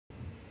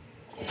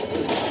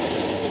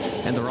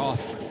and they're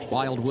off.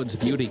 Wildwood's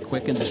Beauty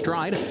quick into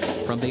stride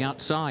from the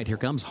outside. Here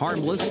comes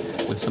Harmless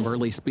with some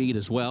early speed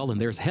as well,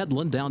 and there's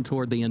Headland down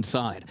toward the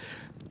inside.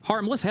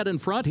 Harmless head in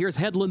front. Here's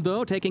Headland,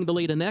 though, taking the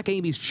lead in neck.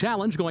 Amy's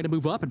Challenge going to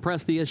move up and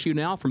press the issue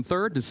now from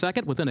third to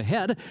second within a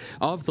head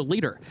of the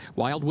leader.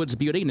 Wildwood's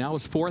Beauty now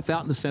is fourth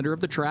out in the center of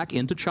the track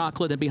into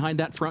Chocolate, and behind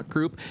that front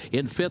group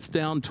in fifth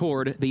down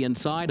toward the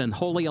inside. And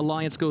Holy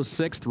Alliance goes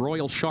sixth.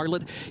 Royal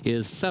Charlotte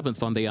is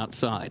seventh on the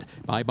outside.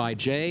 Bye-Bye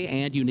Jay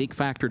and Unique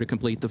Factor to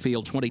complete the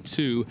field.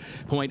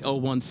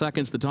 22.01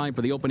 seconds the time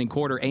for the opening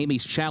quarter.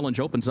 Amy's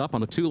Challenge opens up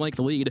on a two-length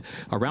lead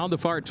around the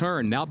far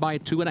turn, now by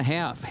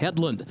 2.5.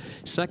 Headland,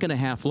 second and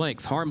a half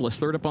length. Harmless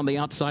third up on the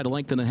outside, a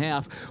length and a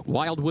half.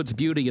 Wildwood's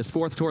Beauty is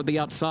fourth toward the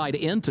outside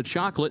into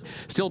Chocolate,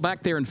 still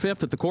back there in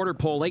fifth at the quarter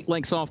pole, 8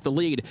 lengths off the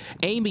lead.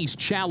 Amy's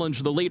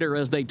Challenge the leader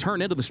as they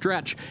turn into the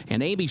stretch,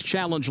 and Amy's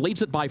Challenge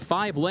leads it by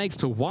 5 lengths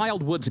to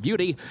Wildwood's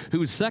Beauty,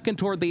 who's second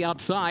toward the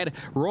outside.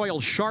 Royal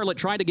Charlotte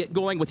trying to get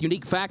going with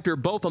Unique Factor,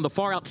 both on the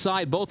far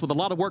outside, both with a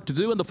lot of work to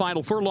do in the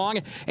final furlong.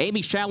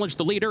 Amy's Challenge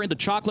the leader into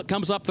Chocolate,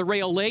 comes up the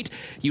rail late.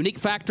 Unique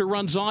Factor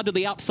runs on to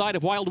the outside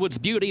of Wildwood's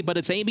Beauty, but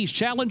it's Amy's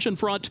Challenge in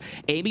front.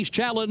 Amy's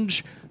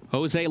Challenge,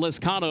 Jose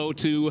Lizcano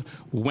to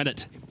win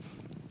it.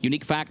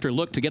 Unique Factor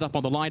looked to get up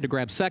on the line to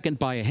grab second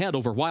by a head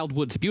over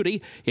Wildwood's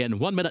Beauty in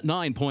 1 minute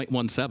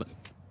 9.17.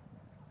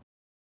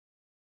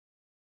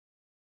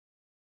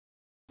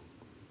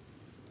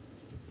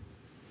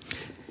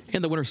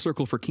 In the winner's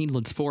circle for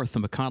Keeneland's fourth,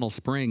 the McConnell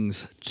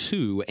Springs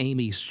 2,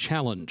 Amy's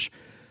Challenge.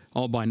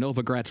 All by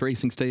Novogratz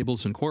Racing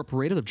Stables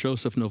Incorporated of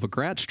Joseph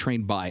Novogratz,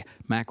 trained by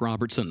Mac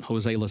Robertson,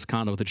 Jose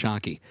Lizcano the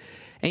jockey.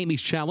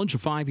 Amy's Challenge, a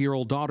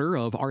 5-year-old daughter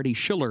of Artie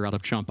Schiller out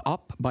of Jump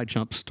Up by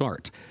Jump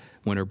Start.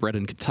 Winner bred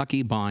in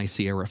Kentucky by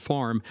Sierra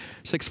Farm.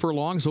 6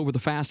 furlongs over the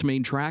fast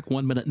main track,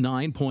 1 minute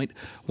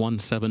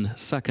 9.17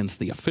 seconds.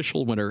 The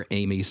official winner,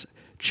 Amy's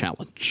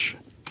Challenge.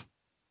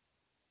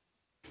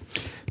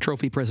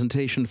 Trophy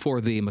presentation for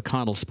the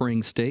McConnell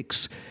Springs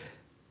Stakes.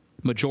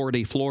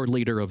 Majority floor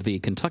leader of the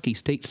Kentucky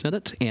State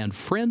Senate and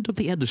friend of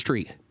the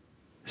industry,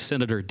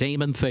 Senator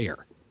Damon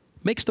Thayer,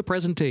 makes the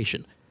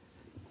presentation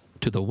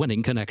to the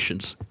winning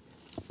connections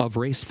of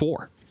Race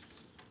 4,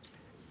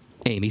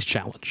 Amy's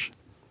Challenge.